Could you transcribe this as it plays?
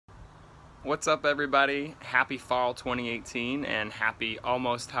What's up, everybody? Happy fall 2018 and happy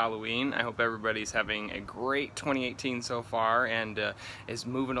almost Halloween. I hope everybody's having a great 2018 so far and is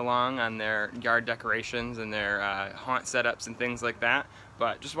moving along on their yard decorations and their haunt setups and things like that.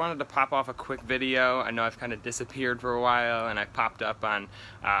 But just wanted to pop off a quick video. I know I've kind of disappeared for a while and I popped up on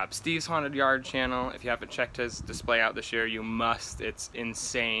Steve's Haunted Yard channel. If you haven't checked his display out this year, you must. It's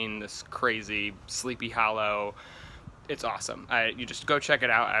insane, this crazy Sleepy Hollow. It's awesome. You just go check it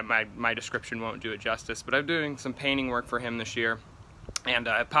out. My description won't do it justice, but I'm doing some painting work for him this year, and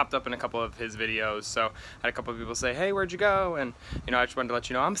it popped up in a couple of his videos. So I had a couple of people say, "Hey, where'd you go?" And I just wanted to let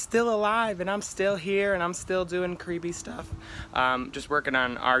you know I'm still alive and I'm still here and I'm still doing creepy stuff. Just working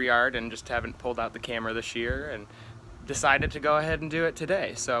on our yard and just haven't pulled out the camera this year and decided to go ahead and do it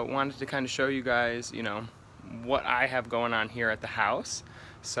today. So wanted to kind of show you guys, what I have going on here at the house.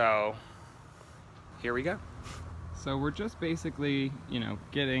 So here we go. So we're just basically,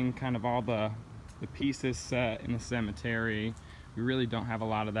 getting kind of all the pieces set in the cemetery. We really don't have a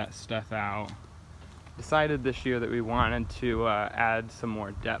lot of that stuff out. Decided this year that we wanted to add some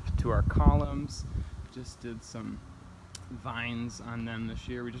more depth to our columns. Just did some vines on them this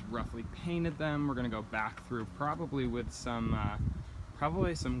year. We just roughly painted them. We're gonna go back through probably with some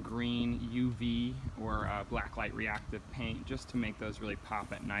green UV or black light reactive paint just to make those really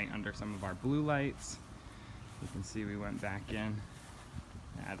pop at night under some of our blue lights. You can see we went back in,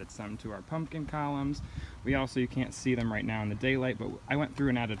 added some to our pumpkin columns. We also, you can't see them right now in the daylight, but I went through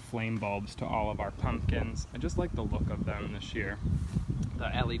and added flame bulbs to all of our pumpkins. I just like the look of them this year. The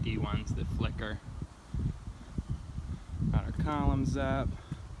LED ones that flicker. Got our columns up.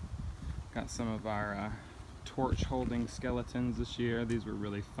 Got some of our torch holding skeletons this year. These were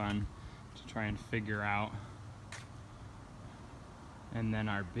really fun to try and figure out. And then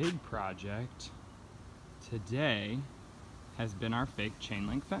our big project today has been our fake chain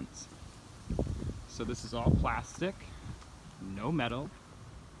link fence. So this is all plastic, no metal.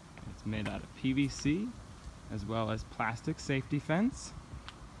 It's made out of PVC as well as plastic safety fence.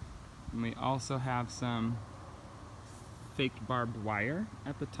 And we also have some fake barbed wire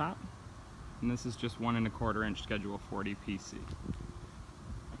at the top. And this is just 1 1/4 inch schedule 40 PVC.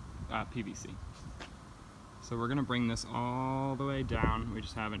 So we're gonna bring this all the way down. We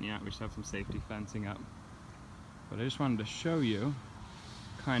just haven't yet. We just have some safety fencing up. But I just wanted to show you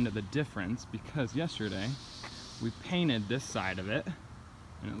kind of the difference because yesterday we painted this side of it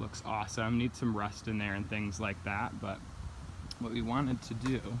and it looks awesome. Needs some rust in there and things like that, but what we wanted to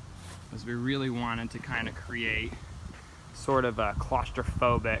do was we really wanted to kind of create sort of a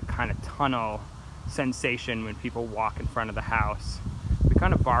claustrophobic kind of tunnel sensation when people walk in front of the house. We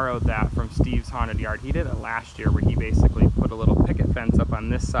kind of borrowed that from Steve's Haunted Yard. He did it last year where he basically put a little picket fence up on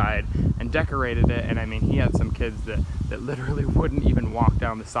this side and decorated it, and I mean, he had some kids that literally wouldn't even walk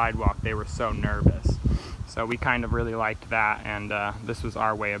down the sidewalk. They were so nervous. So we kind of really liked that, and this was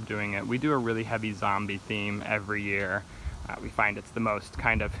our way of doing it. We do a really heavy zombie theme every year. We find it's the most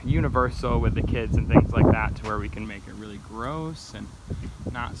kind of universal with the kids and things like that, to where we can make it really gross and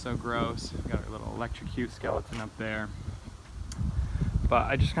not so gross. We got our little electrocute skeleton up there. But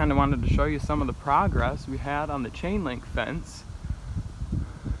I just kind of wanted to show you some of the progress we had on the chain link fence.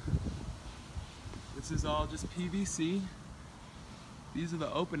 This is all just PVC. These are the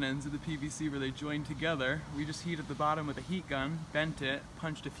open ends of the PVC where they join together. We just heated the bottom with a heat gun, bent it,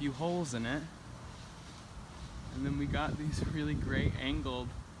 punched a few holes in it, and then we got these really great angled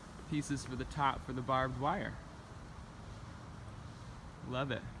pieces for the top for the barbed wire.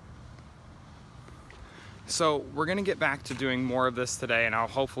 Love it. So we're gonna get back to doing more of this today, and I'll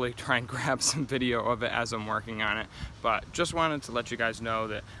hopefully try and grab some video of it as I'm working on it. But just wanted to let you guys know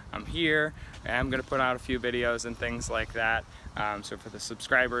that I'm here. I'm gonna put out a few videos and things like that. So for the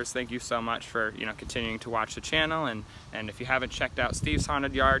subscribers, thank you so much for continuing to watch the channel. And if you haven't checked out Steve's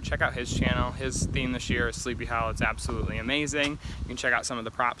Haunted Yard, check out his channel. His theme this year is Sleepy Hollow. It's absolutely amazing. You can check out some of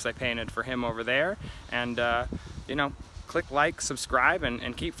the props I painted for him over there. And click like, subscribe,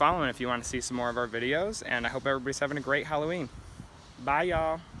 and keep following if you want to see some more of our videos. And I hope everybody's having a great Halloween. Bye,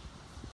 y'all.